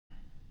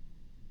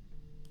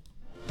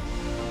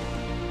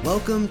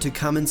Welcome to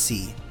Come and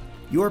See,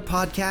 your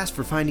podcast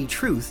for finding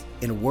truth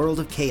in a world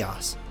of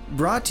chaos.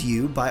 Brought to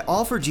you by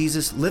All for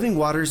Jesus Living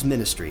Waters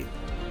Ministry.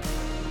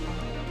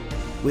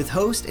 With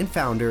host and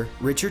founder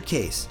Richard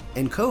Case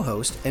and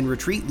co-host and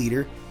retreat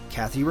leader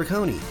Kathy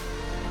Ricconi.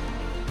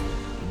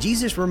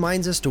 Jesus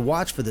reminds us to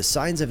watch for the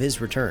signs of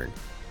his return.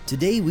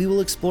 Today we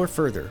will explore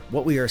further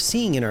what we are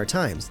seeing in our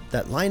times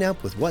that line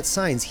up with what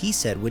signs he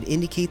said would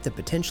indicate the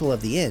potential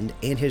of the end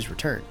and his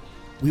return.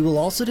 We will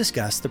also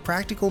discuss the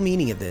practical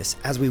meaning of this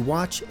as we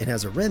watch and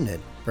as a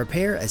remnant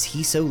prepare as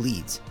he so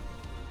leads.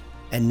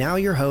 And now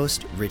your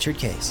host, Richard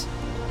Case.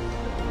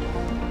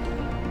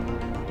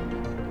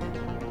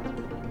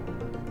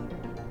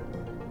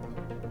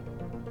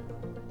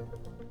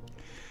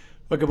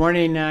 Well, good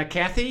morning,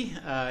 Kathy.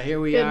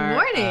 Here we are.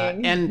 Good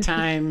morning. End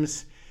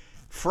Times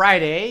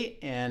Friday,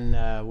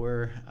 and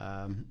we're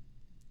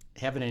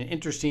having an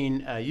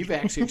interesting, you've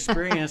actually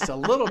experienced a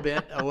little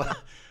bit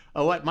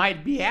of what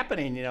might be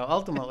happening,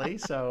 ultimately.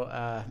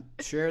 So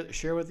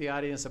share with the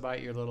audience about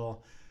your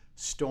little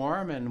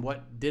storm and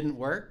what didn't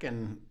work.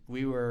 And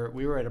we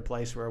were at a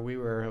place where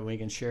we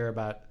can share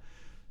about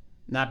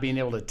not being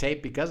able to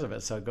tape because of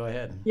it. So go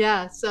ahead.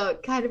 Yeah, so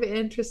kind of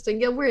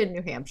interesting. Yeah, we're in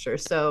New Hampshire,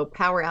 so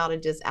power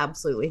outages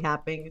absolutely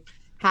happen.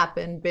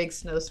 Big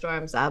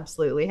snowstorms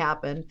absolutely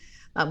happen.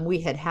 We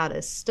had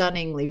a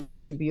stunningly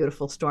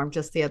beautiful storm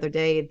just the other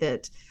day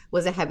that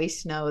was a heavy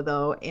snow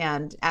though,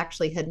 and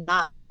actually had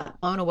not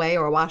blown away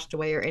or washed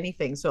away or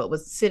anything. So it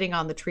was sitting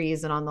on the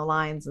trees and on the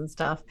lines and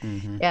stuff.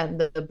 Mm-hmm. And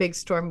the big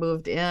storm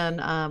moved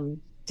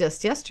in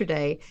just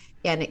yesterday,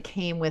 and it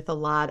came with a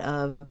lot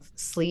of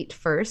sleet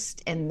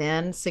first and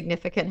then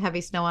significant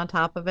heavy snow on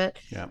top of it.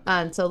 Yeah.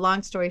 And so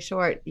long story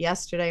short,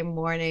 yesterday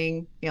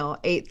morning,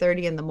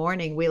 8:30 in the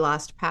morning, we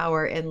lost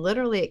power, and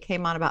literally it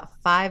came on about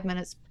 5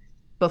 minutes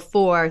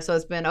before. So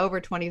it's been over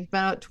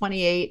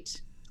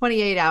 28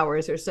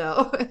 hours or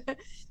so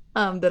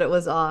that it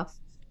was off.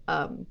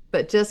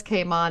 But just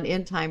came on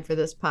in time for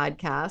this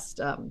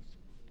podcast.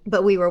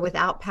 But we were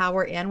without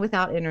power and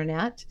without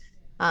internet.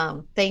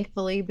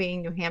 Thankfully,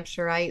 being New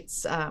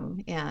Hampshireites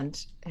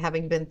and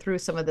having been through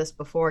some of this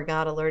before,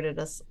 God alerted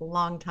us a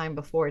long time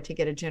before to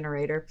get a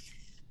generator.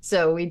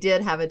 So we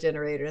did have a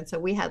generator. And so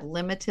we had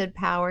limited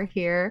power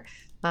here,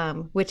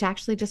 which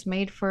actually just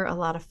made for a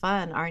lot of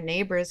fun. Our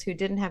neighbors who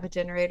didn't have a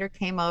generator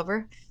came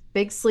over.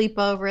 Big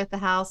sleepover at the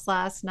house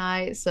last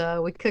night.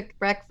 So we cooked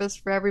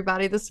breakfast for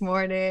everybody this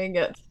morning.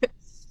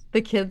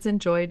 The kids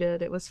enjoyed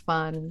it. It was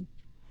fun.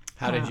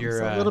 How did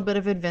your a little bit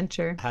of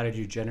adventure. How did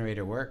your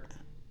generator work?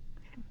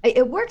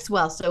 It works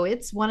well. So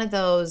it's one of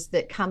those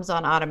that comes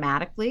on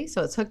automatically.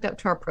 So it's hooked up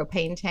to our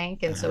propane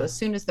tank. And so as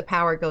soon as the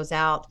power goes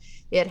out,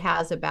 it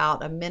has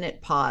about a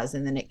minute pause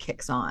and then it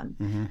kicks on.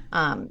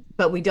 Mm-hmm.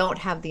 But we don't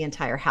have the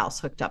entire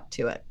house hooked up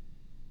to it.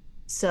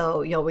 So,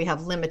 we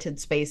have limited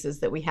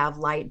spaces that we have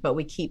light, but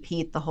we keep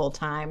heat the whole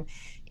time.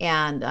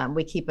 And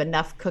we keep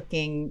enough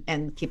cooking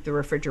and keep the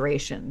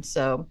refrigeration.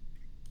 So,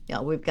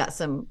 we've got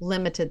some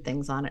limited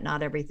things on it,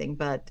 not everything,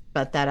 but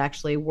that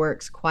actually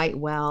works quite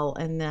well.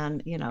 And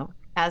then,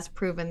 as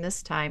proven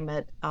this time,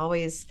 it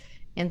always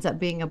ends up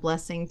being a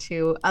blessing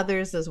to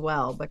others as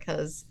well,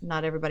 because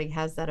not everybody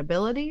has that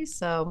ability.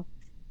 So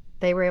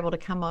they were able to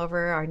come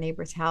over. Our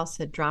neighbor's house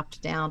had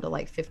dropped down to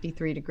like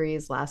 53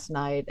 degrees last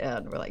night,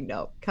 and we're like,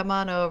 no, come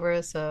on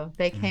over. So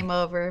they came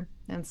over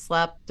and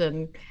slept,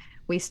 and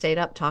we stayed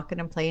up talking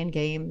and playing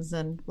games,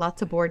 and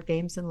lots of board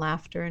games and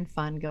laughter and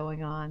fun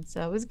going on.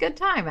 So it was a good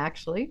time,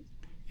 actually.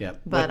 Yeah.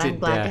 But I'm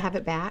glad to have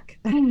it back.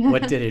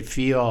 What did it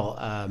feel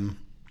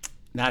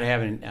not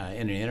having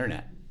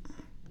internet?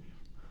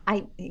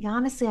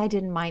 Honestly, I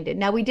didn't mind it.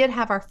 Now, we did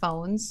have our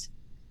phones,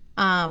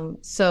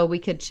 so we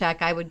could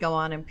check. I would go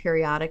on and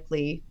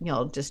periodically,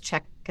 just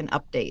check an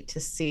update to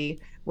see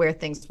where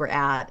things were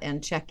at,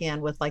 and check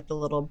in with like the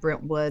little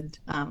Brentwood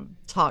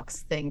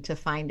talks thing to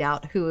find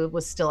out who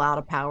was still out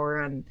of power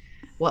and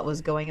what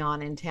was going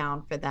on in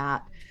town for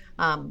that.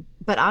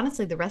 But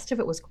honestly, the rest of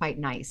it was quite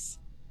nice.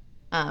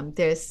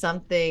 There's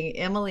something,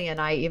 Emily and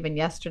I, even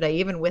yesterday,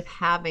 even with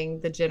having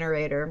the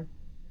generator,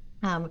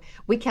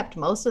 we kept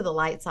most of the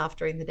lights off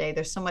during the day.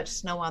 There's so much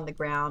snow on the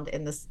ground,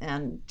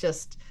 and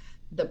just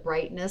the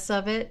brightness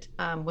of it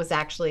was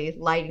actually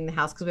lighting the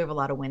house, because we have a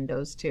lot of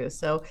windows too.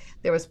 So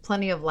there was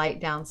plenty of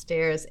light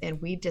downstairs,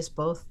 and we just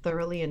both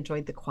thoroughly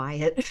enjoyed the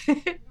quiet.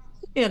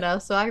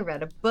 So I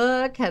read a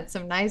book, had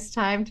some nice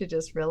time to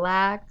just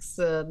relax,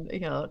 and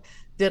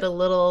did a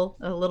little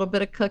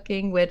bit of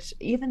cooking, which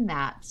even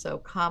that, so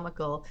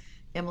comical.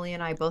 Emily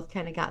and I both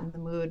kind of got in the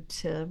mood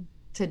to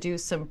do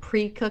some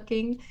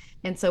pre-cooking,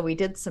 and so we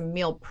did some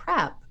meal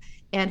prep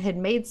and had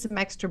made some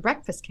extra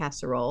breakfast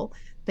casserole,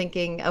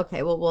 thinking,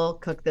 okay, well, we'll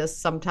cook this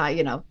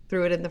sometime,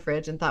 threw it in the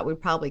fridge and thought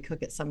we'd probably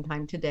cook it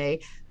sometime today.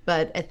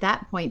 But at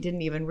that point,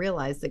 didn't even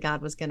realize that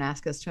God was going to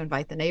ask us to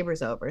invite the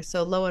neighbors over.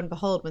 So lo and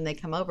behold, when they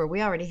come over,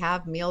 we already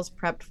have meals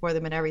prepped for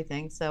them and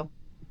everything. So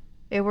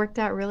it worked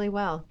out really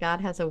well.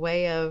 God has a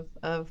way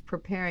of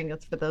preparing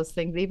us for those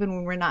things, even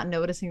when we're not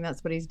noticing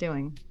that's what he's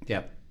doing.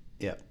 Yep.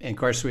 And of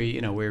course,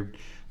 we're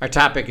our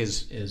topic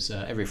is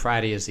every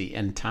Friday is the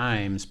end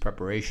times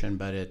preparation,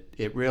 but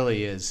it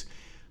really is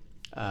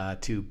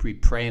to be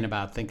praying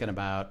about, thinking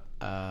about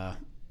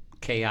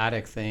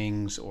chaotic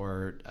things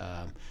or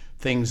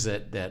things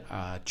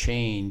that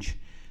change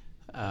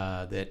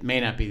that may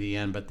not be the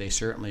end, but they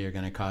certainly are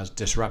going to cause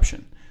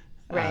disruption.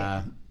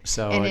 Right.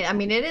 So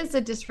it is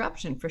a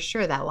disruption for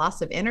sure. That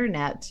loss of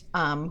internet,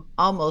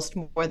 almost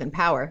more than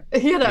power.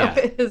 You know,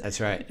 yeah, that's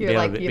right. You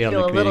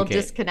feel a little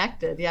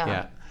disconnected. Yeah.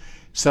 Yeah.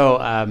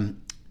 So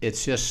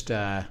it's just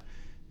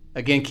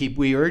again,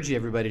 we urge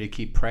everybody to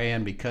keep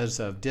praying because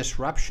of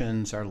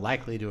disruptions are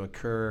likely to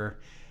occur.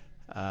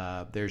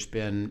 There's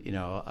been,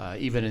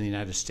 even in the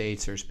United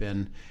States, there's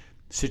been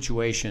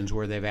situations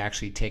where they've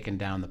actually taken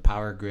down the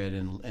power grid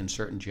in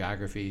certain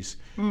geographies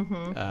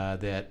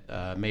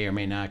that may or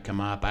may not come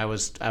up. I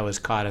was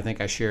caught. I think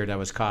I shared. I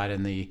was caught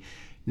in the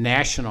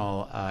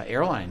national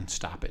airline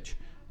stoppage.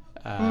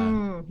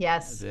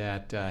 Yes.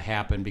 That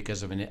happened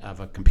because of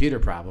a computer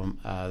problem.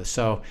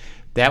 So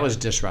that was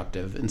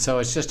disruptive, and so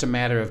it's just a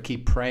matter of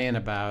keep praying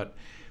about.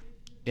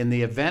 In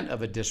the event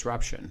of a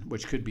disruption,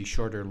 which could be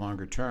shorter or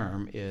longer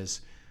term,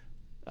 is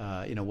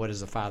what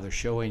is the Father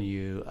showing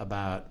you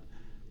about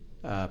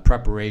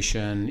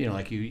preparation?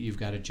 Like you've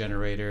got a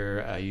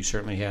generator. You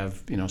certainly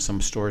have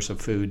some stores of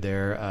food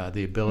there.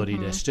 The ability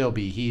to still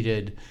be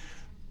heated.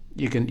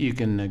 You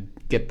can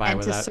get by and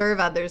without to serve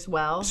others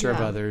well.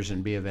 Serve others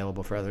and be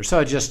available for others.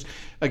 So just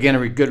again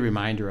good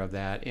reminder of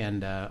that.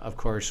 And of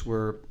course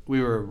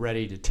we were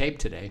ready to tape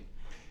today.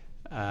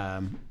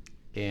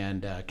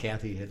 And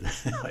Kathy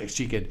had,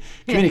 she could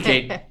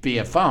communicate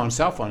via phone.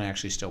 Cell phone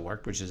actually still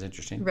worked, which is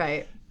interesting.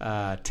 Right.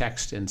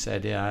 Text and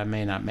said, "Yeah, I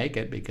may not make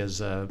it because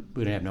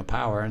we don't have no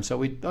power." And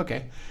so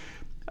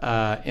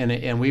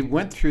and we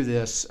went through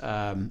this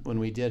when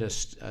we did a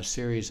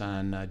series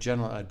on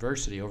general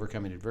adversity,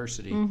 overcoming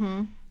adversity.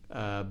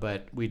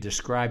 But we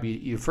describe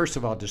you first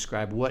of all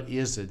describe what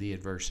is the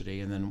adversity,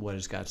 and then what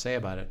does God say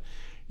about it.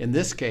 In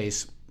this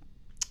case.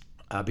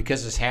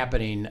 Because it's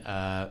happening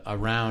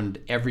around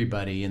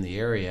everybody in the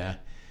area,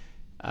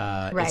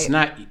 right.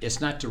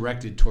 It's not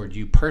directed toward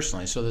you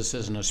personally. So this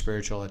isn't a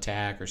spiritual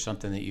attack or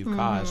something that you've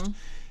caused.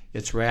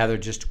 It's rather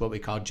just what we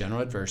call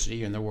general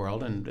adversity in the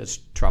world, and it's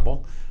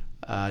trouble,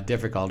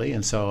 difficulty.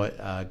 And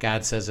so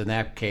God says in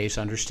that case,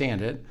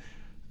 understand it.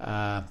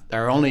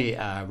 Our only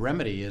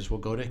remedy is we'll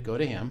go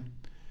to Him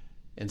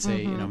and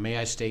say, may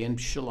I stay in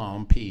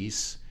shalom,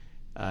 peace.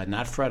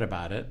 Not fret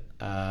about it.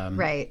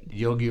 Right.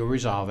 You'll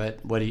resolve it.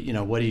 How are you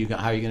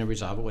going to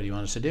resolve it? What do you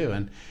want us to do?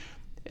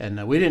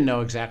 And we didn't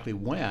know exactly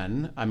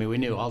when. I mean, we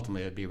knew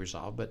ultimately it would be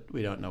resolved, but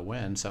we don't know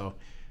when. So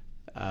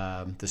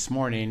this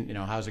morning,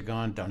 how's it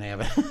going? Don't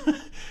have it.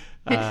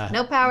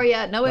 No power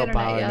yet. No internet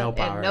power, yet. No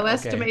power. And no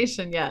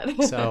estimation yet.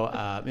 So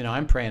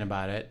I'm praying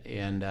about it,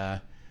 and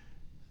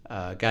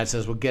God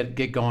says, "Well,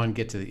 get going,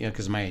 get to the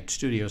because my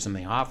studio's in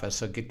the office,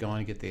 so get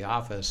going, get to the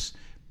office."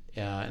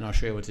 And I'll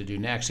show you what to do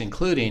next,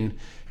 including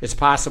it's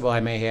possible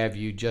I may have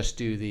you just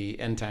do the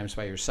end times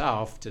by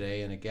yourself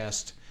today and a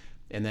guest,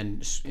 and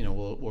then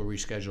we'll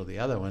reschedule the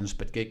other ones,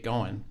 but get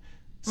going.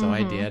 So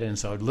I did, and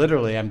so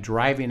literally I'm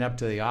driving up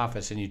to the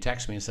office, and you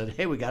text me and said,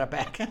 "Hey, we got it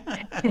back."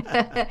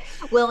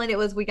 Well,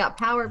 and we got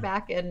power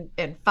back, and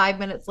 5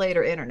 minutes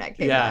later, internet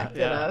came back.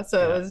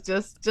 So it was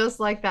just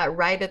like that,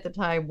 right at the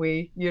time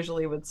we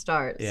usually would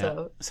start.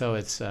 Yeah. So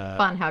it's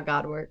fun how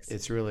God works.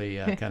 It's really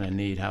kind of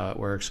neat how it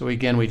works. So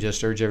again, we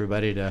just urge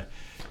everybody to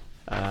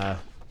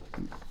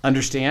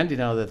understand,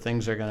 that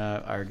things are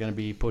gonna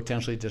be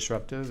potentially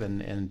disruptive,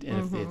 and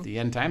if the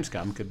end times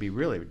come, could be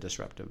really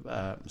disruptive.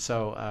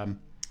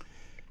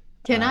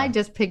 Can I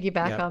just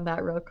piggyback on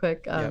that real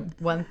quick?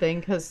 One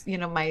thing, because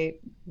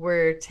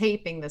we're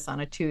taping this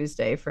on a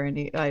Tuesday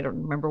I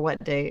don't remember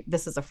what day.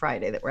 This is a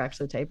Friday that we're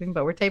actually taping,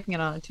 but we're taping it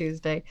on a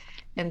Tuesday,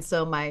 and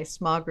so my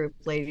small group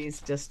ladies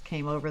just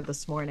came over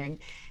this morning,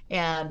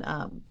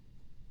 and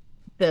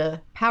the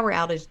power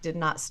outage did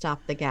not stop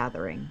the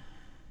gathering.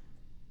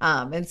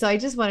 And so I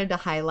just wanted to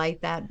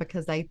highlight that,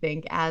 because I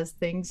think as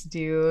things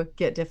do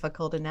get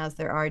difficult and as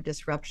there are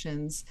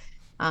disruptions,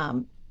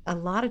 a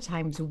lot of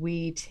times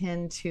we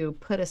tend to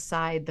put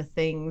aside the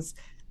things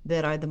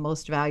that are the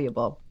most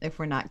valuable if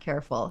we're not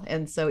careful.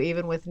 And so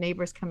even with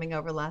neighbors coming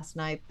over last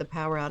night, the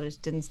power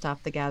outage didn't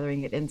stop the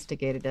gathering, it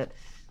instigated it.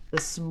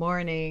 This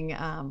morning,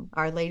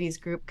 our ladies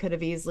group could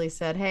have easily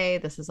said, "Hey,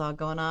 this is all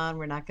going on,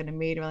 we're not going to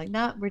meet." And we're like,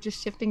 "No, we're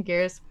just shifting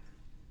gears.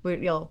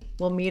 We'll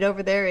meet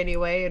over there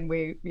anyway." And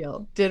we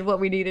did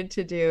what we needed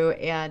to do,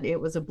 and it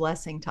was a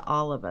blessing to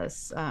all of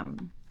us.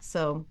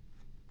 So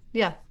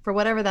yeah, for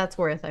whatever that's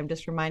worth, I'm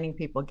just reminding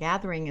people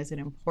gathering is an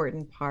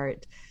important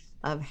part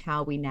of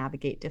how we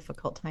navigate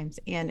difficult times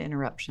and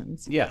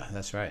interruptions. Yeah,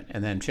 that's right.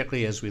 And then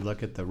particularly as we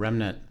look at the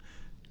remnant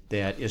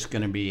that is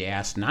going to be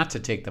asked not to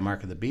take the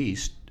mark of the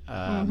beast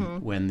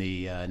when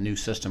the new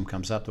system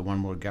comes up, the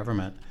one world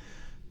government.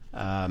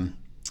 And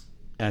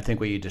I think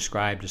what you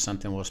described is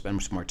something we'll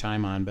spend some more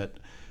time on, but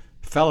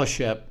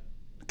fellowship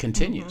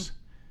continues.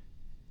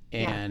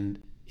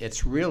 And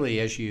it's really,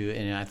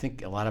 and I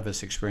think a lot of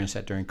us experienced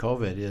that during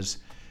COVID,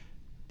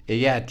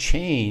 it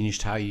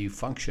changed how you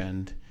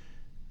functioned,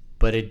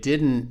 but it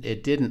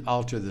didn't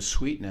alter the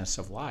sweetness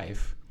of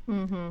life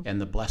and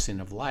the blessing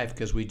of life,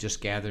 because we just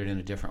gathered in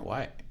a different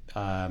way.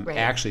 Right.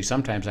 Actually,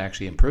 sometimes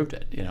improved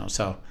it.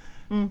 So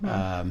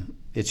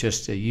it's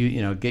just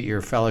you get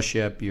your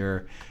fellowship,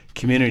 your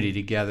community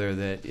together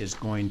that is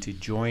going to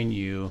join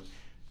you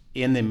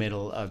in the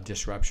middle of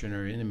disruption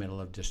or in the middle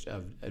of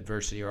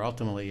adversity, or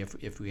ultimately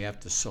if we have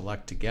to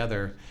select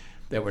together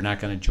that we're not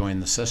going to join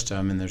the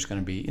system and there's going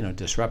to be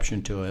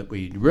disruption to it.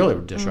 We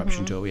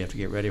have to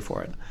get ready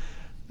for it.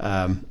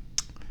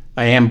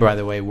 I am, by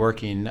the way,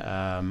 working.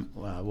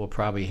 We'll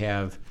probably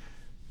have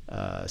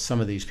some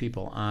of these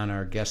people on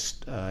our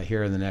guest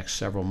here in the next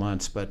several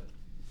months, but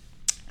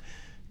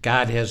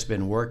God has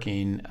been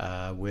working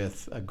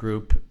with a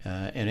group,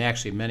 and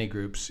actually many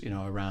groups,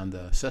 around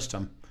the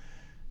system,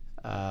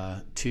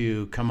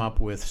 to come up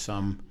with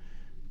some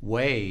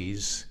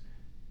ways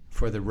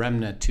for the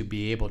remnant to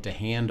be able to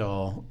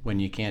handle when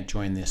you can't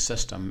join this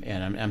system.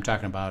 And I'm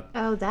talking about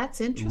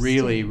that's interesting.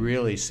 Really,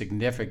 really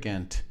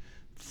significant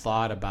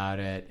thought about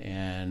it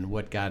and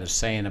what God is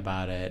saying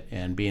about it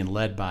and being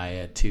led by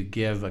it to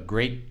give a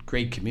great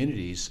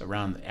communities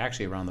around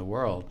the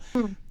world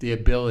the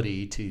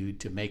ability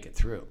to make it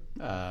through,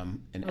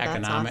 and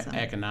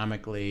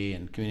economically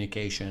and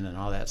communication and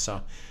all that.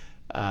 So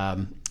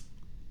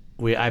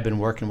I've been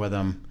working with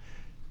them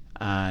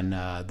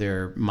on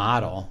their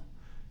model,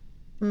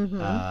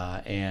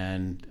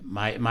 and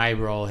my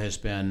role has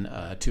been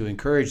to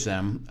encourage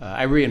them.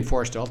 I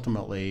reinforced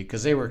ultimately,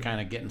 because they were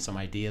kind of getting some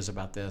ideas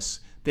about this.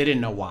 They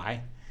didn't know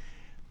why,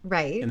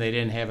 right? And they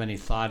didn't have any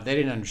thought. They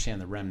didn't understand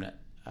the remnant.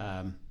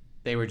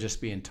 They were just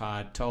being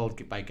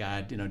told by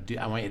God,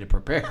 I want you to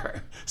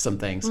prepare some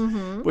things,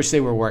 which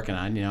they were working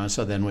on, And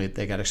so then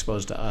they got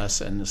exposed to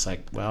us, and it's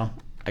like, well,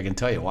 I can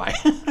tell you why.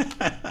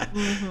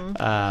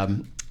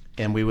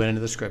 And we went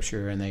into the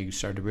scripture, and they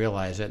started to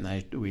realize it,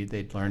 and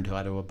they learned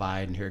how to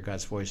abide and hear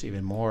God's voice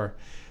even more.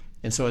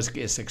 And so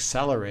it's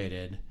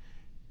accelerated,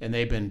 and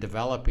they've been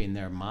developing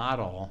their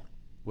model,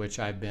 which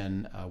I've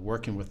been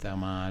working with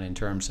them on in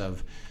terms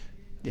of,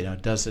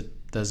 does it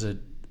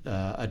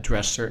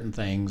address certain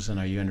things, and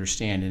are you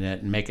understanding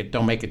it, and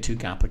don't make it too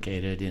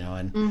complicated,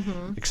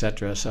 and et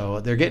cetera. So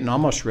they're getting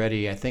almost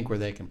ready, I think, where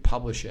they can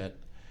publish it.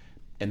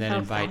 And then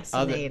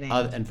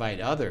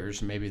invite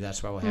others. Maybe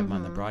that's why we'll have them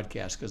on the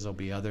broadcast, because there'll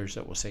be others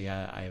that will say,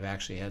 I've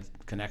actually had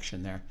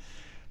connection there,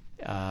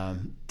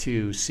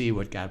 to see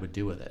what God would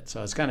do with it.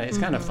 So it's kind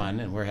of fun,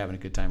 and we're having a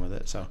good time with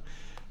it. So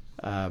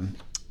a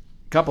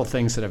couple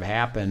things that have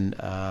happened,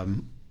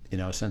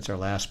 since our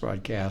last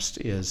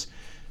broadcast is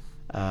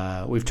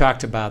we've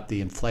talked about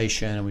the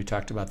inflation, and we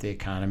talked about the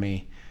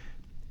economy,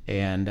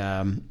 and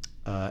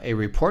a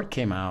report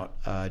came out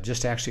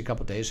just actually a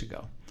couple days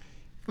ago.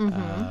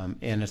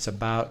 And it's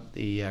about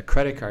the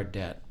credit card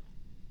debt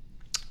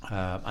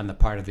on the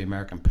part of the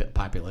American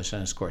population.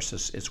 And of course,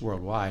 it's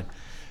worldwide.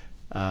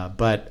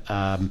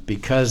 But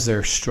because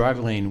they're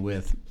struggling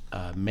with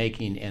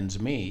making ends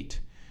meet,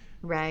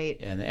 right?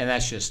 And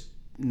that's just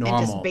normal,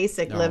 and just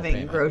basic living,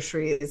 payment.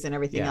 Groceries, and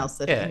everything else.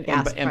 And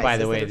by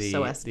the way,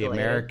 the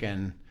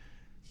American,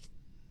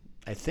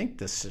 I think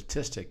the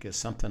statistic is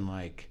something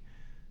like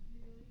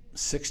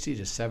 60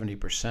 to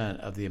 70%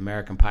 of the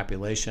American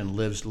population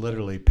lives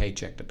literally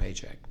paycheck to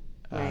paycheck.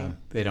 Right.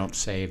 They don't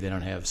save. They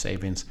don't have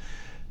savings.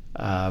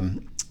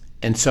 And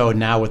so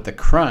now with the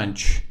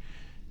crunch,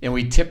 and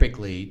we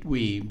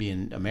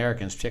being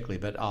Americans particularly,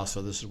 but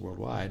also this is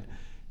worldwide,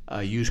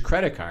 use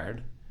credit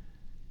card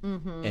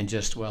and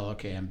just,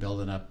 I'm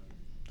building up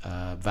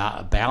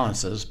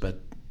balances, but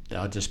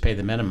I'll just pay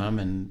the minimum,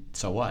 and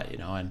so what,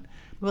 and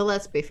well,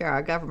 let's be fair.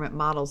 Our government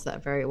models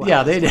that very well.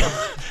 Yeah, they do.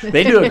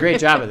 They do a great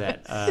job of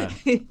that.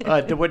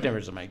 What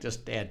difference does it make?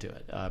 Just add to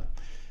it.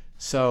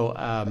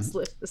 Let's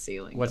lift the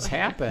ceiling. What's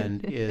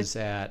happened is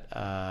that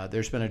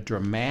there's been a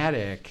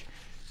dramatic,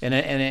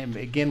 and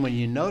again, when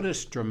you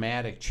notice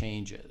dramatic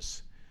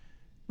changes,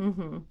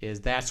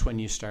 that's when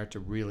you start to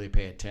really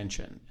pay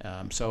attention.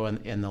 So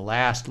in the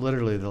last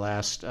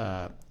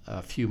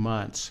few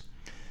months,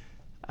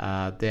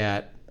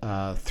 that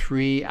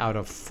 3 out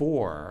of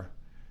 4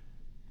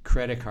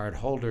 credit card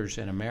holders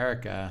in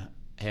America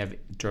have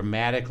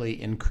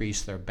dramatically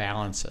increased their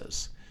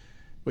balances,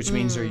 which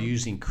means they're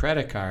using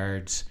credit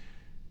cards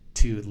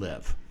to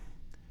live.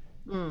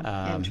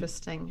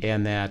 Interesting.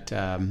 And that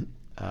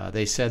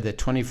they said that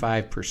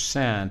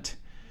 25%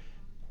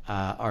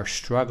 are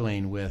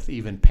struggling with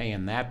even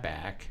paying that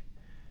back,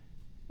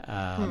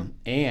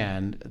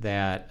 and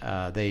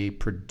that they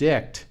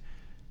predict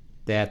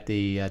that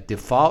the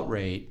default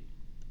rate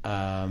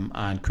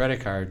on credit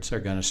cards are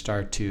going to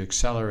start to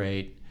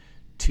accelerate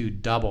to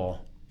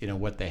double,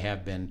 what they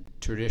have been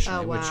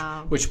traditionally. Oh,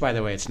 wow. Which by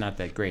the way, it's not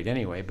that great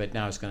anyway. But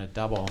now it's going to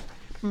double,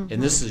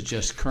 and this is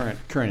just current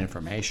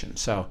information.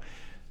 So,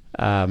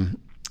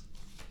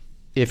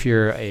 if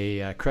you're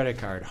a credit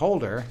card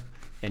holder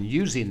and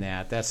using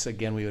that's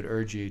again, we would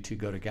urge you to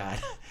go to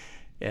God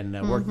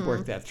and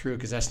work that through,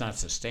 because that's not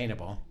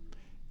sustainable,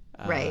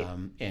 right?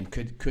 And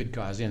could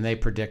cause. And they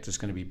predict it's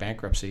going to be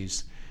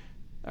bankruptcies.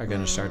 are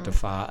going to start to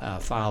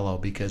follow,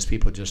 because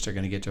people just are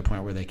going to get to a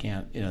point where they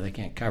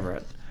can't cover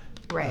it.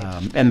 Right.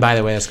 And by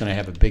the way, that's going to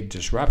have a big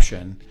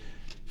disruption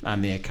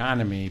on the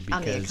economy,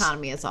 on the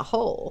economy as a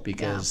whole.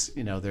 Because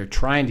they're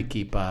trying to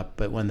keep up,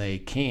 but when they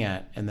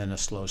can't, and then a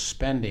slow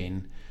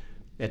spending,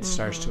 it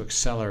starts to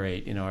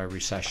accelerate a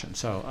recession.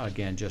 So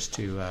again, just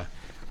to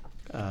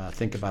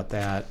think about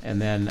that.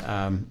 And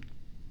then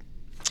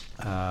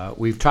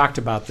we've talked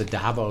about the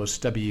Davos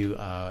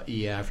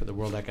WEF, or the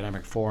World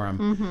Economic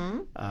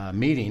Forum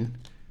meeting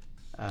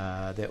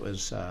that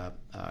was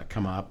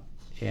come up,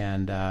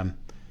 and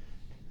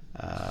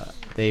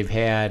they've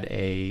had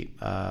a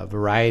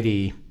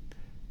variety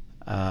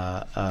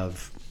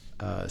of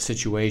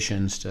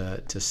situations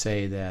to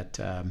say that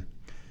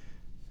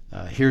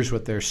here's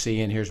what they're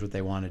seeing, here's what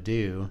they want to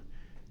do.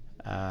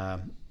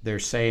 They're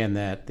saying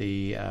that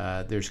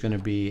there's going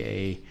to be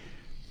a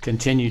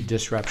continued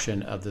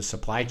disruption of the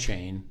supply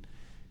chain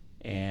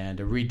and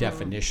a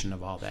redefinition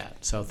of all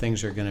that. So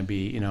things are going to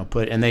be,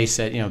 put, and they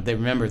said, they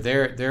remember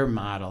their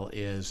model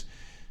is,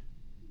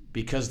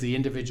 because the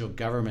individual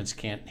governments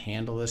can't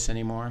handle this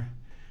anymore,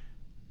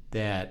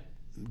 that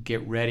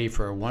get ready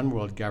for a one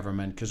world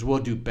government, because we'll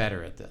do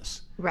better at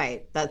this.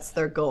 Right. That's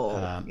their goal.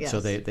 Yes. So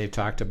they've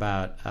talked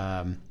about,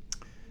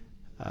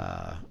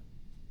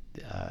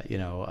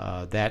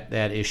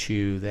 that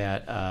issue,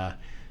 that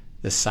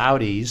the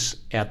Saudis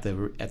at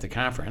the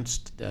conference,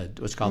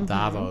 what's called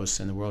Davos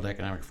and the World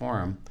Economic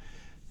Forum,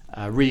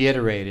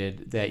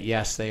 reiterated that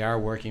yes, they are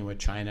working with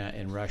China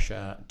and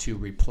Russia to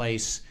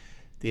replace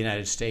the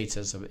United States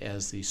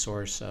as the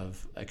source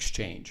of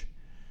exchange.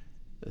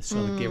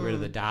 So to get rid of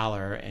the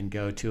dollar and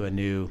go to a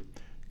new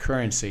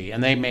currency,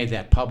 and they made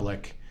that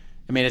public.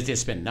 I mean,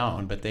 it's been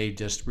known, but they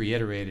just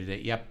reiterated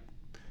it. Yep,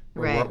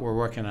 we're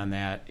working on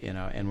that,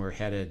 and we're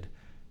headed,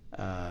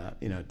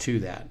 to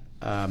that.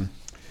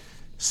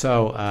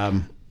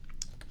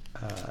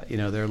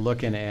 They're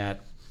looking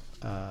at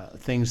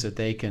things that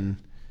they can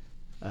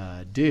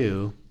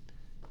do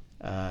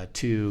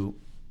to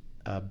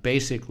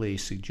basically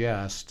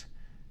suggest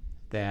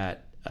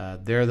that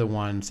they're the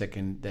ones that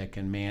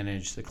can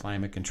manage the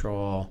climate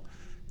control,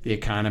 the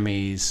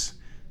economies,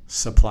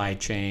 supply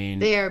chain.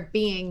 They are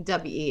being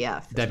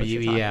WEF.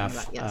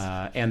 WEF,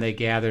 yes. And they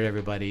gathered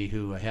everybody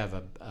who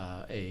have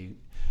a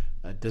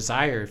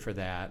desire for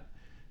that,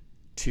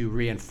 to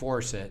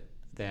reinforce it,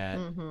 that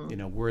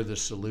we're the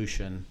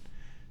solution.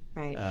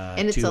 Right.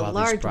 And it's a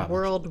large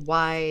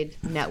worldwide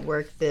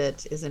network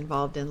that is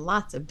involved in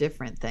lots of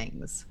different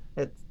things.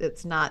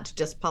 It's not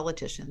just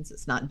politicians.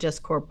 It's not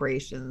just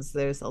corporations.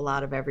 There's a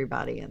lot of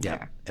everybody in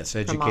there. It's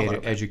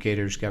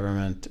educators,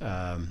 government,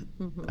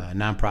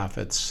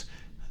 nonprofits,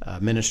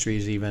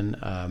 ministries, even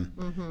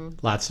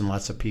lots and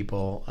lots of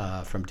people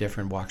from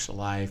different walks of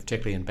life,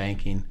 particularly in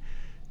banking,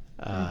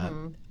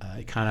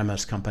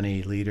 economists,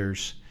 company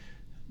leaders.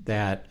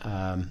 That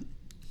and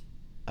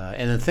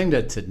the thing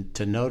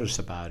to notice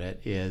about it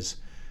is,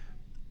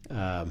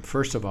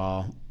 first of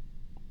all,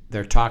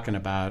 they're talking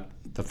about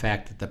the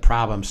fact that the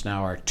problems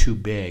now are too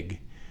big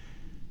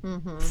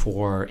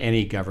for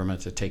any government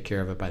to take care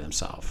of it by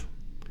themselves.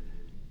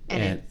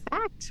 And in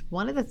fact,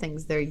 one of the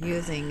things they're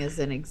using as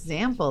an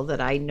example that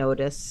I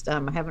noticed,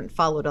 I haven't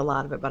followed a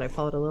lot of it, but I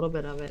followed a little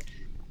bit of it,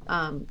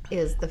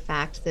 is the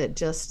fact that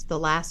just the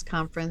last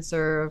conference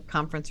or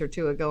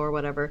two ago or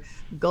whatever,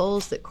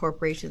 goals that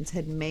corporations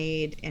had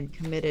made and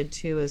committed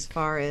to as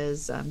far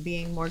as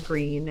being more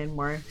green and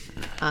more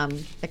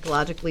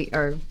ecologically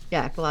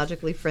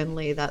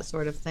friendly, that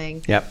sort of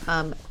thing. Yep.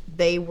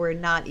 They were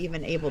not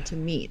even able to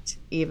meet,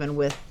 even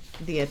with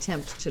the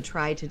attempt to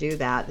try to do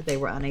that. They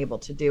were unable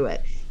to do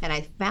it. And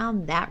I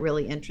found that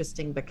really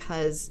interesting,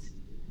 because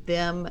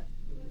them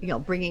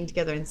bringing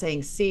together and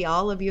saying, see,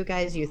 all of you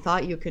guys, you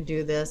thought you could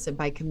do this, and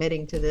by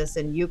committing to this,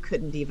 and you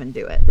couldn't even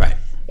do it. Right.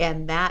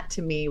 And that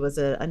to me was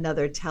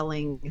another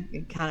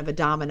telling, kind of a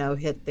domino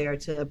hit there,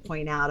 to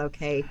point out,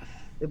 okay,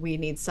 we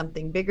need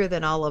something bigger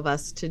than all of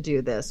us to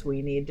do this.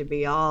 We need to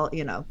be all,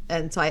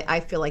 and so I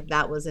feel like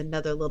that was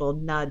another little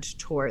nudge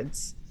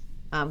towards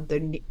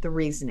the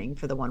reasoning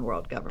for the one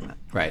world government.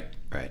 Right.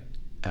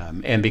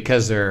 And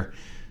because they're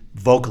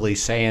vocally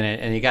saying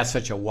it, and you got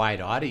such a wide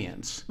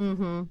audience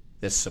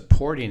that's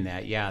supporting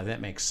that,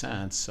 that makes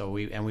sense. So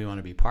we want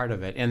to be part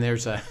of it. And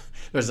there's a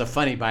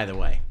funny, by the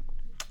way.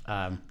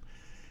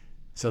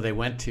 So they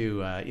went to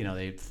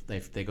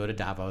they go to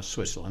Davos,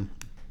 Switzerland,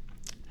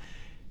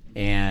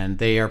 and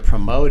they are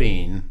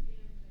promoting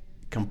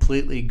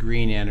completely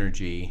green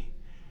energy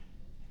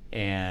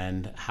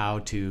and how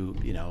to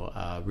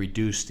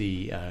reduce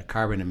the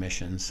carbon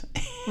emissions.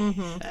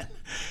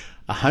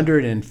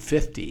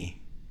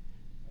 150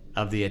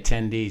 of the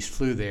attendees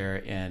flew there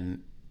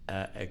in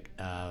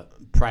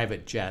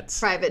private jets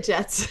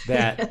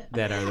that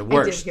are the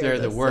worst. They're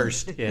the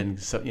worst in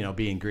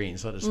being green,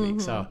 so to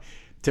speak. So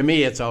to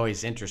me, it's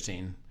always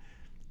interesting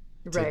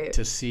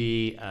to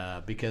see,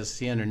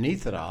 because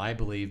underneath it all, I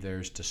believe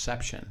there's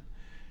deception,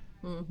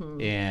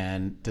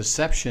 and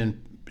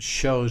deception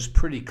shows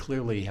pretty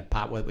clearly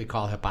what we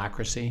call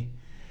hypocrisy.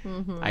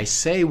 I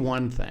say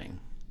one thing,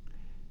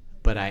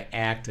 but I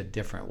act a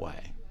different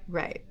way.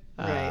 Right.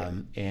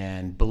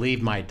 And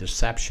believe my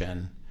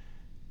deception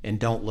and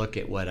don't look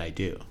at what I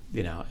do,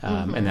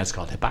 and that's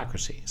called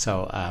hypocrisy.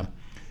 So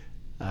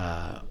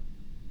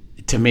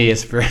to me,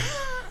 it's very,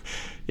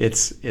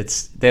 it's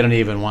they don't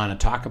even want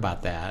to talk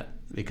about that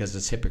because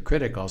it's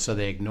hypocritical. So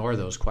they ignore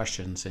those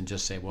questions and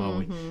just say,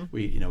 well,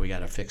 we got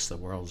to fix the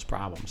world's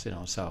problems,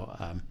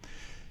 So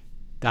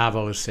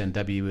Davos and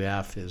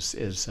WEF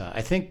is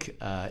I think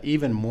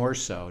even more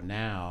so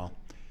now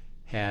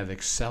have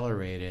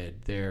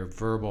accelerated their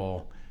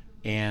verbal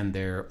and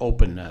their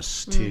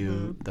openness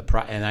to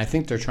and I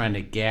think they're trying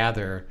to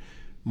gather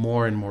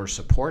more and more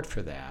support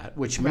for that,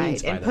 which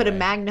means and put a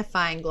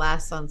magnifying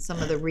glass on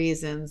some of the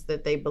reasons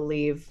that they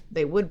believe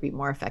they would be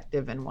more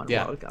effective in one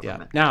world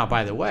government. Now,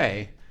 by the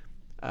way,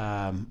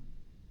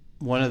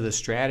 one of the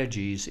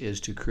strategies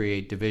is to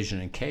create division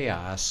and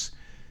chaos,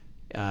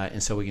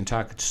 and so we can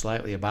talk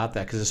slightly about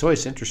that because it's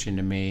always interesting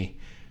to me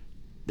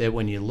that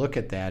when you look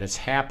at that, it's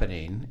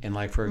happening. And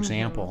like for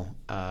example,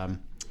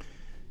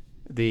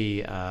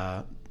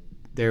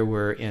 there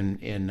were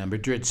in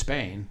Madrid,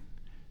 Spain,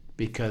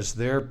 because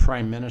their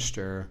prime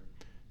minister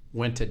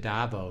went to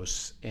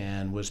Davos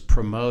and was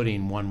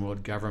promoting one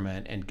world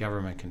government and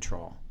government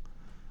control.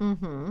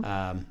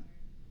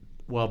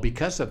 Well,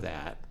 because of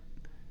that,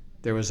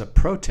 there was a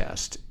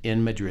protest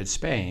in Madrid,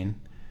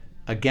 Spain,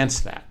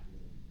 against that.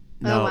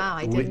 No, wow,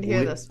 I didn't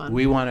hear this one.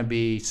 We want to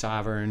be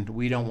sovereign.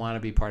 We don't want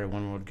to be part of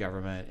one world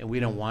government, and we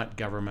don't want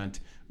government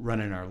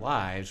running our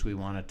lives. We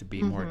want it to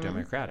be more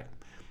democratic.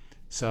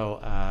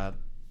 So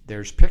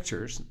there's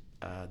pictures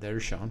that are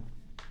shown.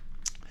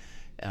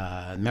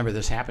 Remember,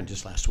 this happened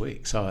just last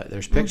week. So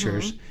there's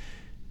pictures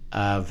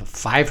of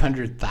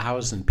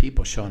 500,000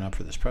 people showing up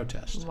for this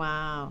protest.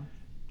 Wow.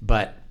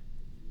 But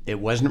it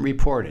wasn't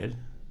reported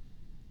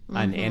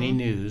on any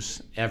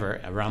news ever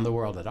around the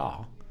world at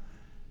all.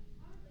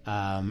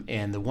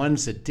 And the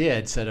ones that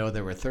did said,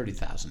 there were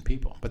 30,000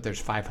 people, but there's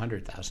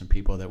 500,000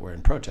 people that were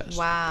in protest.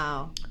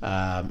 Wow.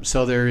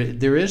 So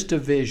there is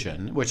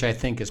division, which I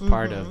think is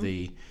part of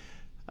the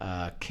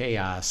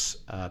chaos,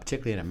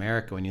 particularly in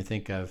America. When you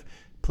think of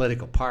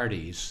political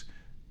parties,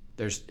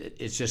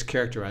 it's just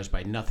characterized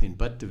by nothing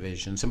but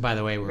divisions. And by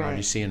the way, we're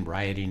already seeing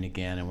rioting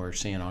again, and we're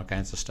seeing all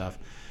kinds of stuff.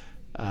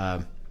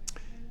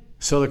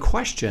 So the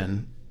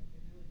question,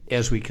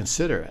 as we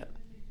consider it,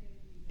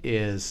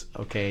 is,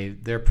 okay,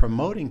 they're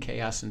promoting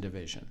chaos and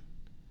division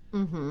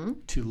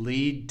to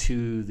lead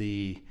to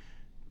the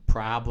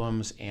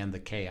problems and the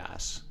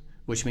chaos,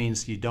 which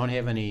means you don't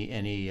have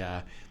any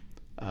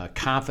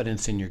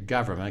confidence in your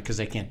government because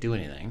they can't do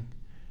anything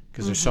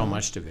because there's so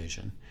much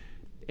division,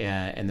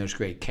 and there's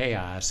great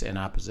chaos and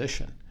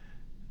opposition.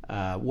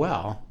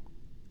 Well,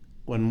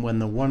 when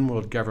the one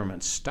world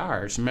government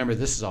starts, remember,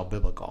 this is all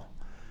biblical.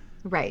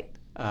 Right.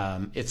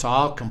 It's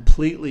all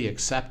completely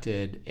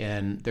accepted,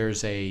 and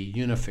there's a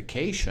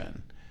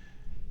unification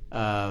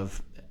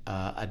of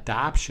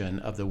adoption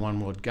of the one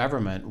world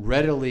government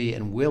readily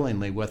and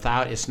willingly.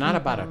 It's not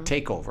about a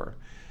takeover,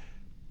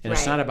 and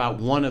it's not about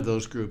one of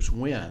those groups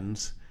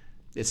wins.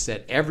 It's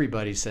that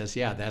everybody says,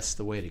 yeah, that's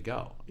the way to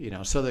go.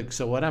 So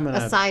what I'm gonna,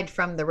 aside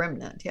from the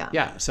remnant,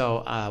 yeah.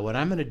 So what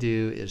I'm gonna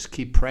do is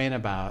keep praying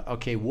about,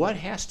 okay, what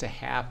has to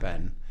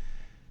happen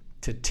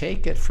to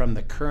take it from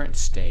the current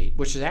state,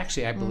 which is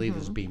actually, I believe,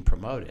 is being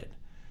promoted,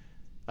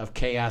 of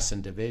chaos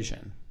and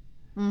division,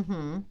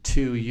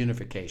 to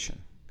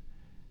unification.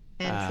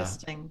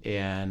 Interesting.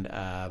 And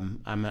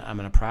I'm going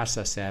to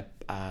process that.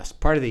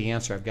 Part of the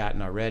answer I've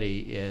gotten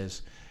already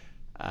is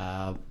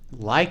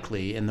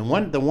likely, and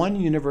the one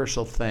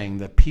universal thing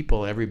that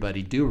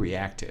everybody do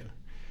react to,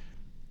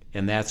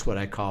 and that's what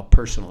I call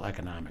personal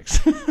economics,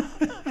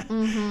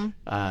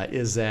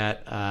 is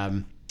that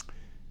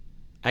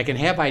I can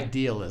have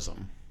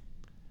idealism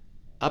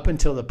up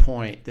until the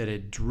point that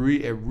it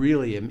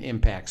really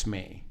impacts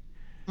me.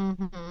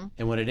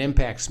 And when it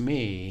impacts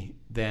me,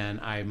 then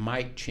I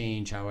might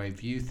change how I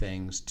view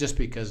things just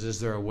because,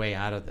 is there a way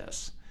out of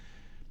this?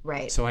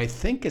 Right. So I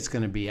think it's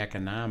going to be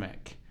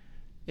economic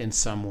in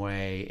some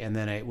way, and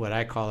then what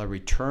I call a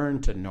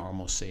return to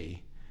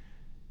normalcy,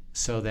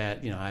 so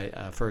that,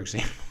 for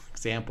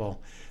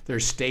example,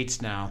 there's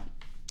states now,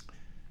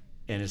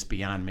 and it's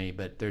beyond me,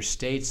 but there's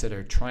states that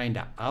are trying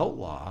to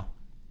outlaw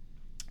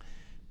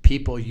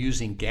people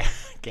using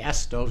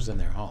gas stoves in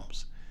their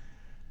homes.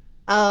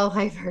 Oh,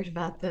 I've heard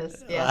about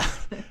this. Yeah.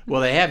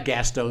 Well, they have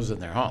gas stoves in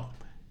their home.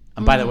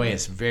 And by the way,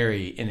 it's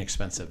very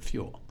inexpensive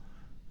fuel.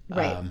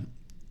 Right.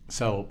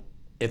 So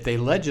if they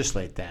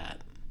legislate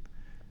that,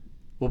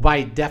 well,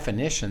 by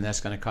definition, that's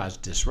going to cause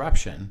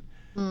disruption,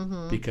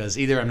 because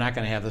either I'm not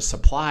going to have the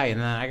supply, and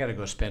then I got to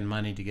go spend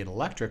money to get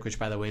electric, which,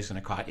 by the way, is going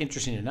to cost,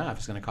 interesting enough,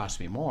 is going to cost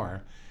me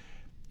more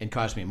and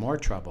cause me more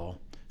trouble.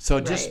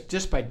 So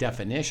just by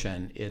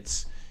definition,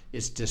 it's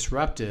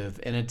disruptive,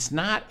 and it's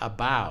not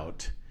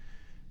about,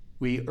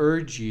 we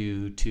urge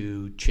you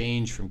to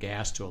change from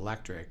gas to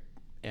electric,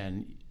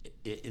 and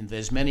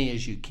as many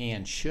as you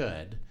can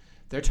should.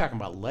 They're talking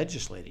about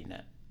legislating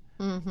it,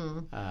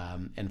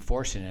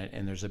 enforcing it,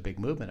 and there's a big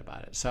movement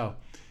about it. So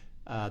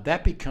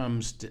that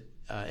becomes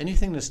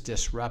anything that's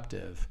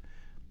disruptive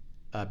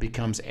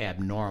becomes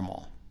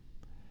abnormal.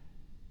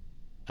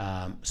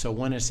 So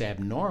when it's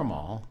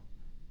abnormal,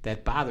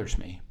 that bothers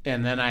me.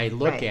 And then I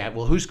look at,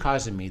 well, who's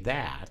causing me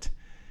that?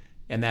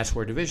 And that's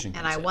where division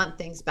comes in. And I want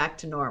things back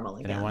to normal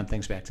again. And I want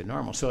things back to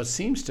normal. So it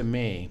seems to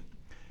me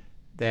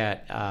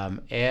that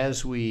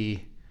as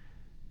we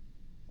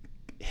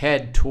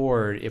head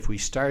toward, if we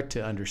start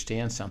to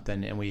understand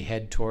something and we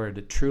head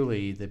toward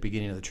truly the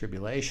beginning of the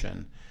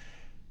tribulation,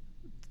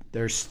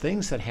 there's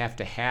things that have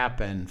to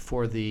happen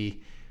for the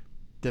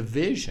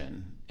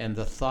division and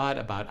the thought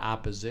about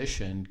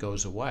opposition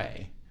goes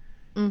away.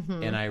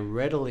 Mm-hmm. And I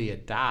readily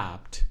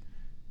accept,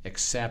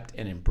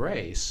 and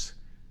embrace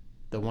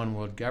the one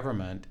world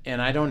government.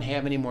 And I don't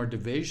have any more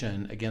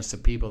division against the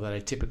people that I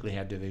typically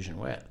have division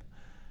with.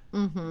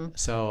 Mm-hmm.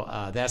 So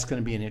that's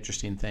going to be an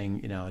interesting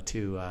thing,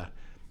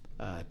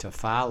 to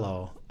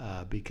follow,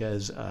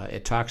 because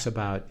it talks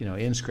about,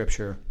 in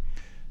Scripture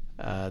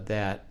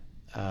that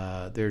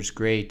there's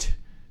great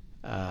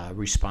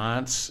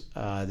response,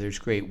 there's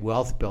great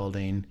wealth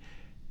building,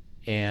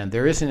 and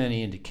there isn't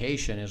any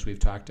indication, as we've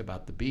talked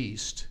about the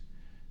beast,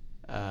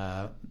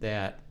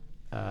 that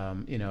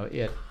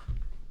it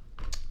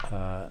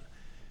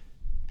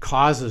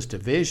causes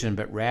division,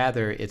 but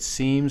rather it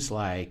seems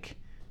like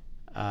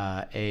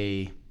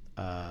a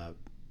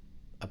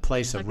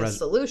place of like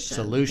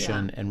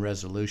solution and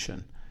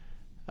resolution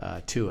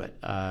to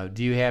it.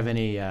 Do you have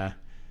any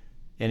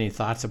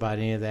thoughts about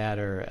any of that,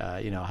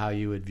 or how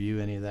you would view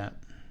any of that?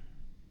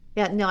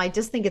 Yeah, no, I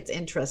just think it's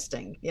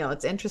interesting.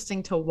 It's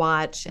interesting to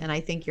watch, and I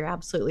think you're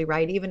absolutely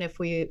right. Even if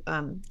we,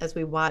 as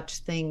we watch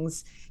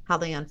things, how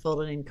they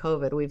unfolded in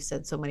COVID, we've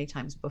said so many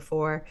times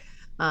before,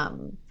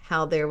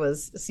 how there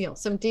was,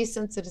 some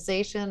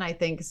desensitization. I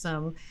think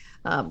some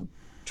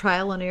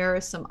trial and error,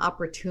 some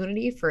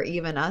opportunity for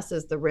even us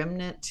as the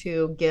remnant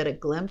to get a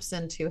glimpse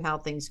into how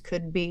things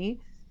could be,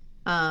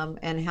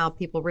 and how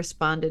people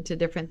responded to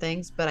different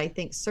things. But I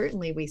think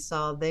certainly we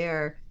saw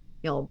there,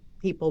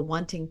 people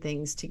wanting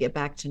things to get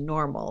back to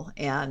normal.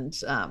 And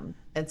so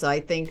I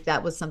think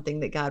that was something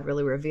that God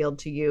really revealed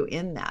to you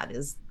in that,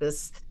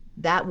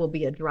 that will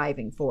be a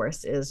driving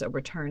force, is a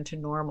return to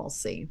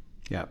normalcy.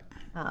 Yep.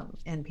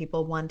 And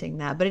people wanting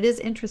that. But it is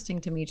interesting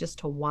to me just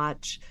to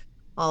watch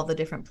all the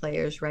different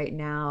players right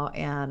now.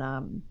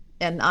 And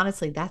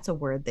honestly, that's a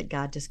word that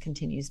God just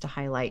continues to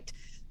highlight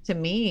to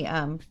me.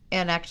 And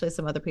actually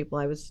some other people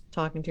I was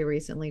talking to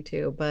recently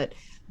too, but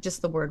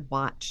just the word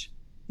watch.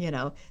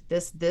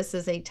 This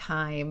is a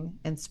time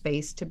and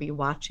space to be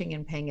watching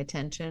and paying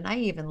attention. I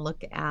even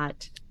look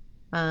at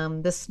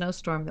the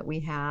snowstorm that we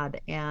had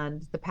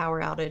and the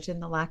power outage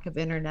and the lack of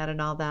internet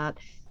and all that.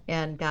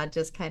 And God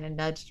just kind of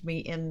nudged me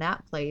in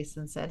that place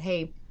and said,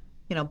 hey,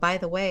 by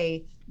the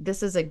way,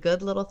 this is a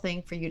good little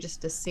thing for you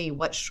just to see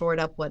what's shored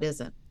up, what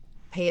isn't.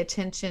 Pay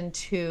attention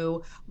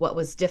to what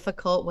was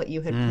difficult, what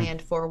you had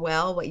planned for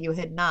well, what you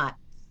had not.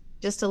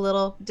 Just a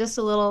little,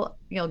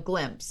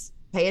 glimpse.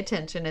 Pay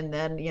attention, and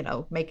then,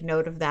 make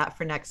note of that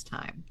for next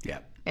time. Yeah.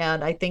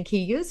 And I think he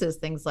uses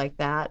things like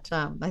that.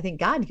 I think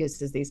God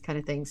uses these kind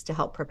of things to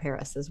help prepare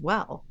us as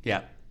well.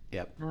 Yeah.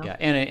 Yep. Yeah.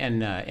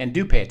 And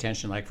do pay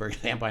attention. Like, for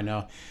example, I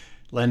know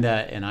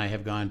Linda and I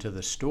have gone to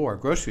the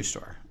grocery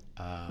store,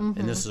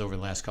 and this is over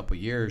the last couple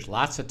of years.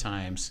 Lots of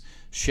times,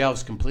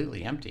 shelves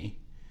completely empty.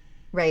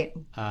 Right.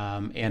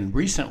 And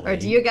recently. Or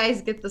do you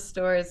guys get the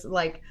stores,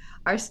 like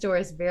our store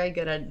is very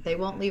good at, they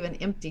won't leave an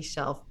empty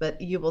shelf, but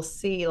you will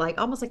see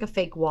almost like a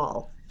fake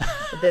wall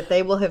that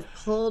they will have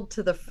pulled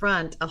to the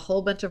front a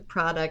whole bunch of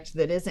product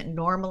that isn't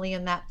normally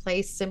in that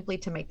place simply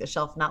to make the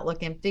shelf not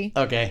look empty.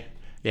 Okay.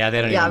 Yeah,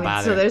 they don't even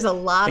bother. So there's a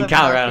lot in of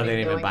Colorado.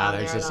 They don't even bother.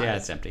 It's just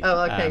it's empty.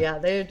 Oh, okay, yeah,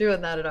 they're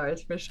doing that at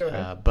ours for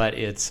sure. But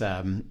it's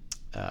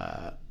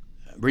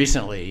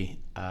recently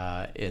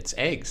it's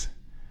eggs.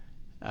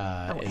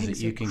 Is that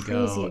you can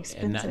go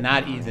and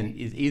not even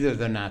either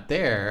they're not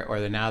there or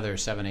they're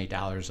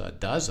 $7-8 a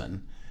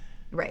dozen.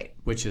 Right.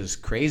 Which is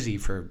crazy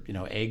for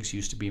eggs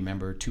used to be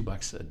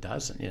 $2 a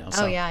dozen.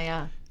 So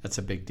yeah. That's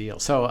a big deal.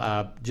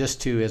 So just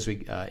to as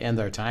we end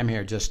our time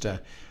here, just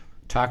to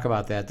talk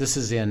about that. This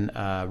is in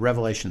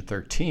Revelation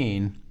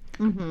 13.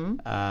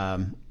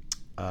 Mm-hmm.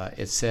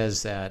 It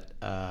says that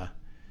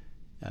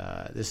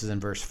this is in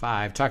verse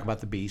 5. Talk about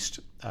the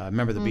beast.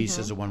 Remember, the beast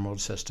is a one world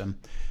system.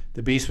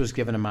 The beast was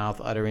given a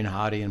mouth uttering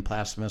haughty and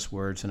blasphemous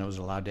words, and it was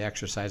allowed to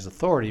exercise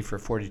authority for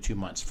 42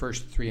 months,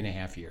 first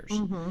 3.5 years.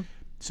 Mm-hmm.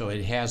 So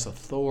it has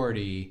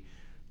authority,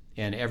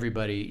 and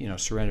everybody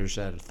surrenders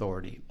that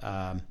authority.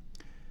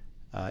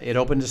 It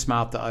opened its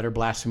mouth to utter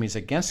blasphemies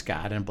against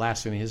God and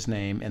blaspheme his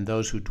name and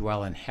those who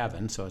dwell in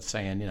heaven. So it's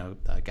saying,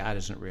 God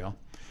isn't real.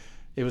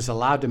 It was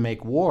allowed to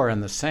make war on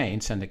the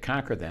saints and to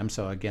conquer them.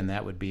 So again,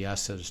 that would be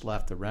us that is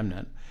left, the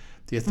remnant.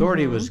 The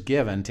authority was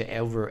given to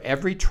over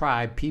every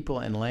tribe, people,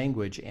 and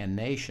language and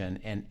nation,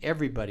 and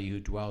everybody who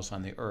dwells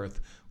on the earth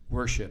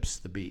worships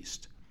the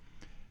beast.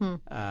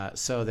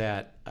 So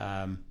that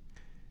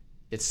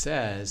it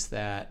says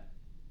that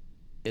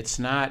it's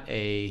not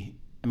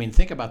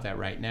think about that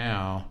right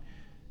now.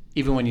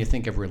 Even when you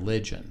think of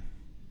religion,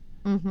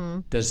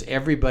 Does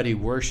everybody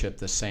worship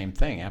the same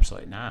thing?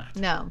 Absolutely not.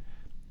 No.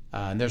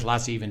 And there's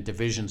lots of even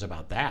divisions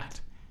about that.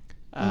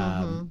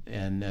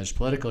 And there's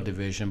political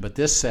division, but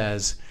this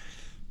says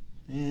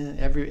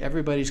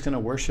everybody's going to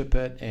worship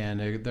it,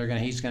 and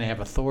he's going to have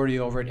authority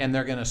over it, and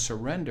they're going to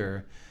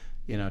surrender,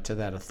 to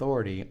that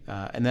authority.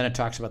 And then it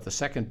talks about the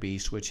second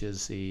beast, which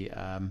is the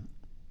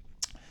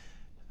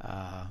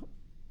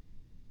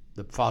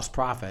false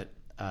prophet,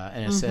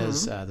 and it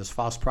says this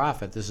false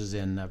prophet. This is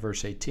in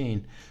verse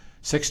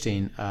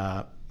 16,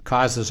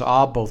 causes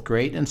all, both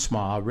great and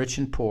small, rich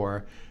and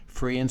poor,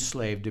 free and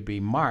slave, to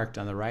be marked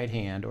on the right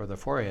hand or the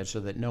forehead,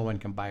 so that no one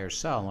can buy or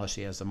sell unless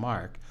he has the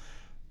mark.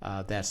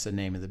 That's the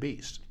name of the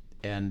beast.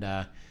 And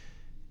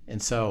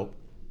so,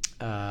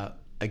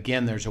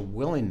 again, there's a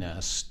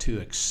willingness to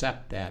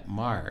accept that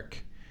mark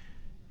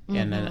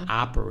and then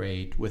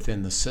operate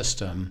within the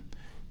system,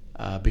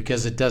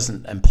 because it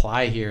doesn't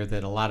imply here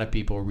that a lot of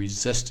people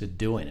resisted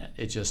doing it.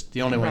 It's just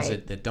the only ones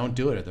that don't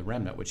do it are the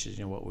remnant, which is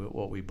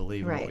what we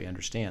believe and what we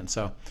understand.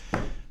 So,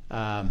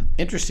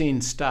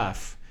 interesting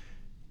stuff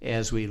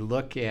as we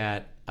look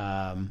at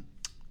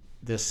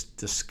this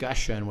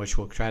discussion, which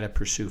we'll try to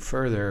pursue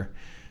further,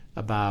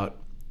 about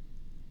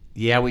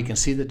we can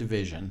see the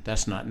division.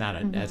 That's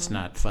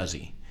not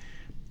fuzzy.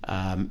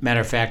 Matter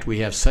of fact, we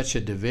have such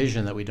a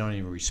division that we don't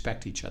even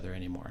respect each other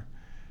anymore.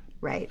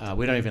 Right.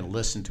 We don't even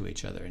listen to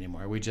each other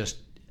anymore.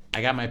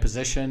 I got my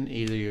position.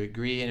 Either you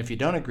agree, and if you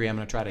don't agree, I'm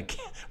going to try to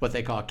what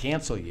they call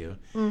cancel you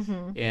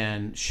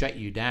and shut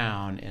you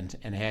down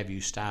and have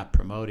you stop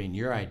promoting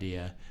your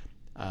idea,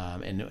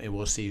 and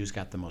we'll see who's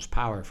got the most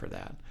power for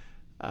that.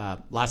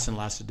 Lots and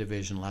lots of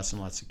division, lots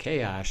and lots of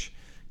chaos.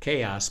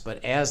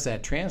 But as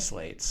that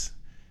translates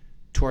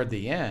toward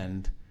the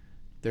end,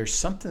 there's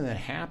something that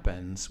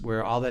happens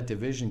where all that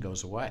division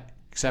goes away,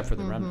 except for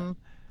the remnant.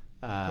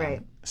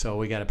 So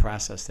we got to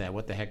process that.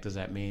 What the heck does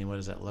that mean? What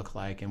does that look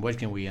like? And what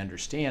can we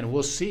understand?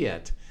 We'll see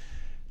it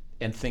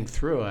and think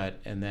through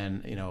it, and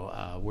then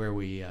where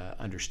we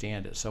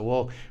understand it.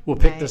 So we'll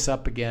pick this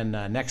up again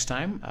next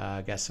time.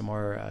 Got some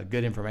more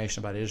good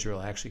information about Israel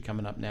actually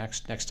coming up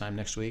next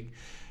week.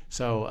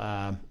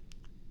 So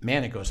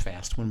man, it goes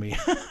fast when we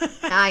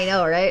I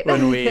know, right?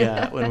 when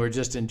we're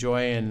just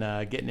enjoying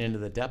getting into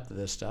the depth of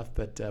this stuff.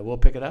 But we'll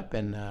pick it up,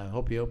 and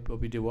hope you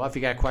do well. If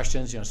you got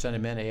questions, send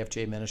them in at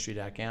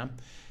afjministry.com,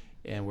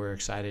 and we're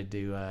excited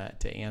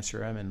to answer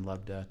them and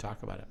love to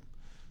talk about it.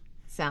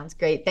 Sounds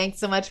great. Thanks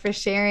so much for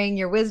sharing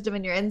your wisdom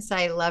and your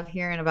insight. Love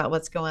hearing about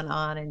what's going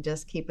on and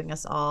just keeping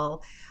us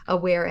all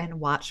aware and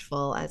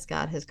watchful as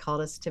God has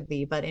called us to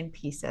be, but in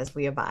peace as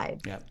we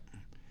abide. Yep.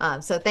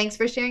 So thanks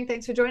for sharing.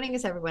 Thanks for joining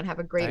us, everyone. Have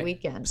a great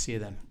weekend. See you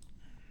then.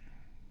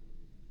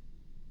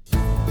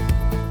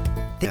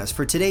 Thanks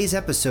for today's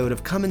episode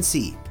of Come and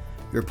See,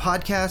 your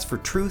podcast for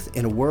truth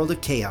in a world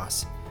of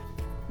chaos.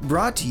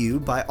 Brought to you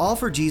by All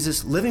for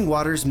Jesus Living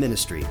Waters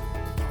Ministry.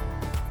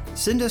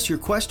 Send us your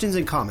questions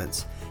and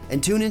comments,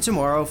 and tune in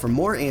tomorrow for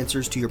more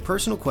answers to your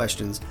personal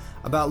questions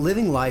about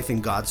living life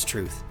in God's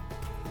truth.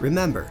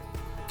 Remember,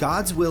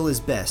 God's will is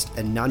best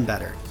and none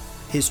better.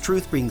 His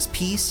truth brings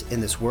peace in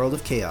this world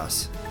of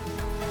chaos.